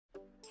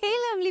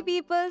lovely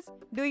peoples!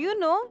 Do you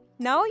know?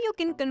 Now you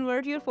can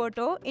convert your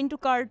photo into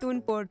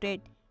cartoon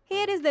portrait.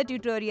 Here is the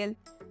tutorial.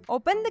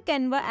 Open the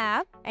Canva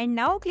app and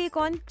now click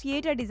on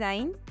Create a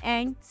Design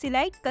and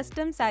select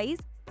Custom Size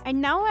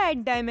and now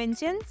add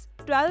dimensions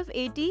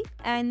 1280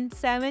 and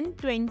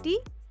 720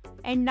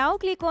 and now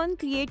click on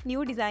Create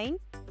New Design.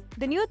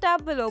 The new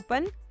tab will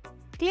open.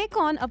 Click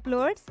on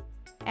Uploads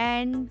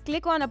and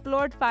click on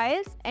Upload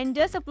Files and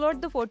just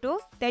upload the photo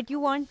that you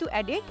want to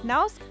edit.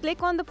 Now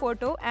click on the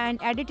photo and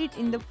edit it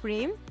in the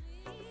frame.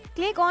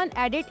 Click on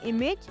Edit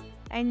Image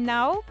and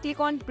now click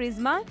on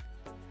Prisma.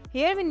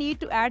 Here we need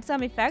to add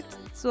some effects,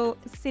 so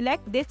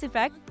select this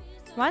effect.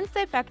 Once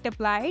the effect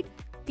applied,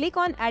 click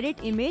on Edit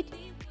Image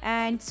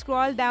and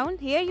scroll down.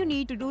 Here you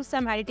need to do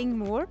some editing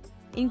more.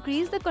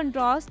 Increase the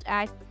contrast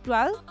at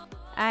 12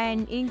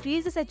 and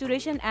increase the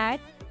saturation at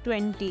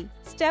 20.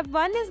 Step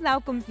 1 is now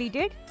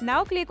completed.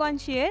 Now click on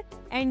Share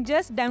and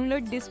just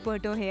download this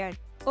photo here.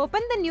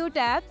 Open the new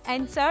tab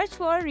and search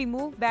for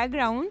Remove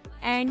Background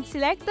and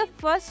select the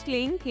first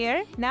link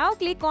here. Now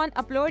click on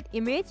Upload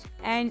Image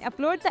and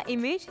upload the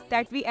image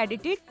that we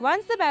edited.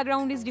 Once the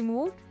background is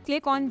removed,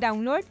 click on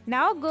Download.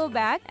 Now go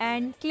back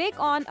and click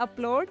on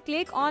Upload.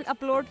 Click on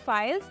Upload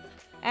Files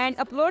and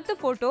upload the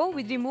photo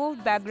with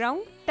removed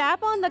background.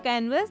 Tap on the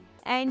canvas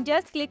and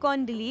just click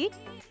on Delete.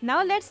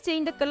 Now let's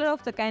change the color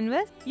of the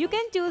canvas. You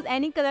can choose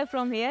any color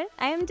from here.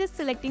 I am just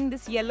selecting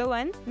this yellow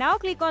one. Now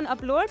click on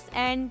Uploads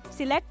and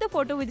select the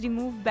photo with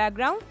removed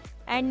background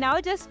and now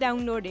just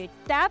download it.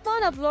 Tap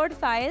on Upload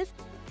Files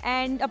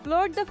and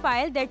upload the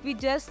file that we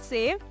just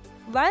saved.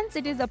 Once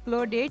it is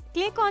uploaded,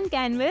 click on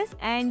Canvas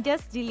and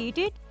just delete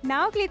it.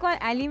 Now click on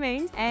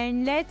Elements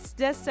and let's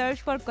just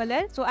search for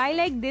color. So I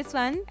like this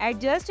one.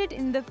 Adjust it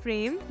in the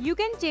frame. You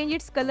can change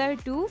its color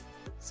too.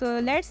 So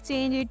let's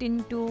change it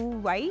into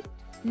white.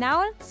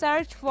 Now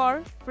search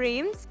for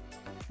frames.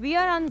 We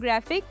are on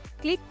graphic.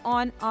 Click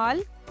on all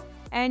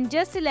and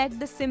just select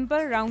the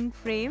simple round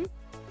frame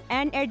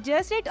and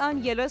adjust it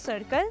on yellow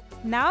circle.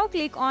 Now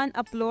click on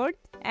Upload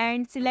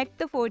and select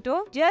the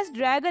photo. Just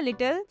drag a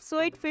little so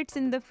it fits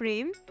in the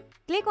frame.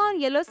 Click on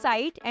yellow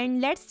side and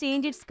let's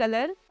change its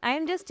color. I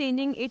am just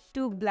changing it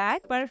to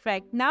black.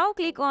 Perfect. Now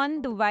click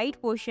on the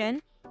white portion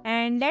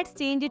and let's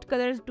change its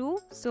color too.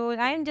 So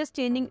I am just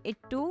changing it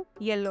to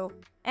yellow.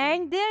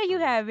 And there you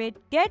have it.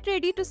 Get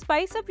ready to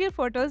spice up your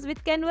photos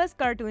with Canva's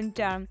cartoon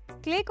charm.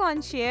 Click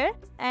on Share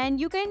and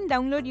you can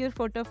download your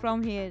photo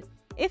from here.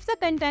 If the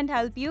content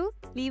helped you,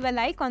 leave a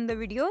like on the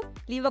video,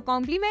 leave a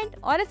compliment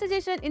or a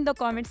suggestion in the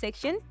comment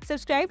section.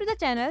 Subscribe to the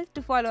channel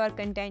to follow our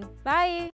content. Bye!